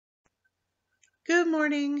Good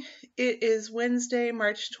morning. It is Wednesday,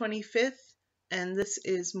 March 25th, and this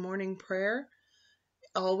is morning prayer.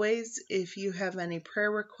 Always, if you have any prayer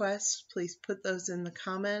requests, please put those in the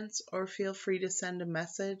comments or feel free to send a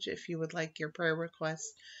message if you would like your prayer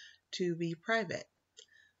request to be private.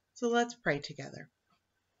 So let's pray together.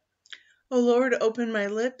 O Lord, open my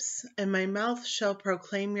lips, and my mouth shall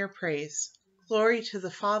proclaim your praise. Glory to the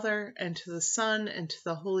Father, and to the Son, and to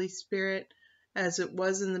the Holy Spirit, as it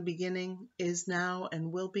was in the beginning, is now,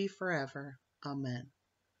 and will be forever. Amen.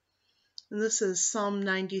 And this is Psalm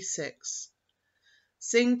 96.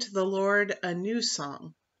 Sing to the Lord a new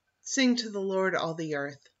song. Sing to the Lord, all the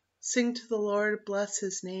earth. Sing to the Lord, bless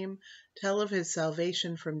his name, tell of his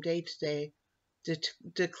salvation from day to day.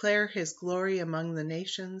 Declare his glory among the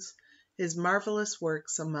nations, his marvelous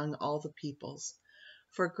works among all the peoples.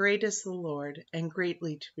 For great is the Lord, and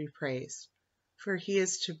greatly to be praised. For he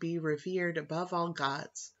is to be revered above all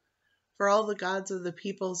gods. For all the gods of the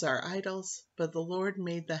peoples are idols, but the Lord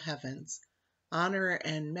made the heavens. Honor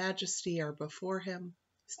and majesty are before him,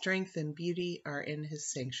 strength and beauty are in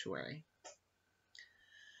his sanctuary.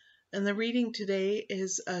 And the reading today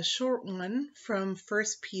is a short one from 1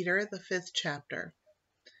 Peter, the 5th chapter.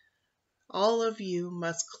 All of you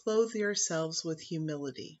must clothe yourselves with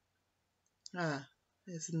humility.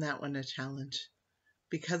 Isn't that one a challenge?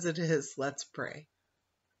 Because it is, let's pray.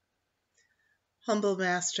 Humble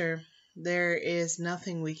Master, there is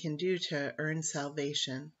nothing we can do to earn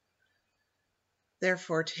salvation.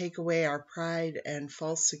 Therefore, take away our pride and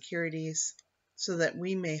false securities, so that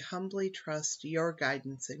we may humbly trust your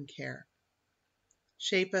guidance and care.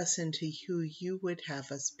 Shape us into who you would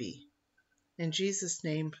have us be. In Jesus'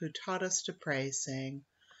 name, who taught us to pray, saying,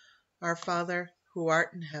 Our Father, who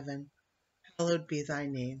art in heaven, hallowed be thy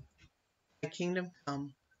name. Thy kingdom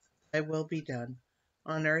come, thy will be done,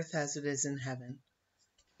 on earth as it is in heaven.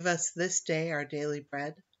 Give us this day our daily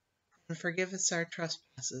bread, and forgive us our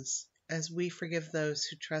trespasses, as we forgive those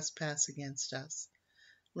who trespass against us.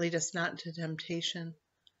 Lead us not into temptation,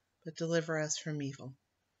 but deliver us from evil.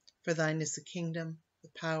 For thine is the kingdom, the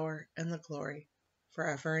power, and the glory,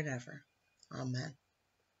 forever and ever. Amen.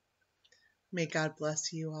 May God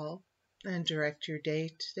bless you all and direct your day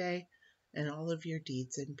today and all of your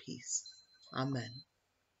deeds in peace. Amen.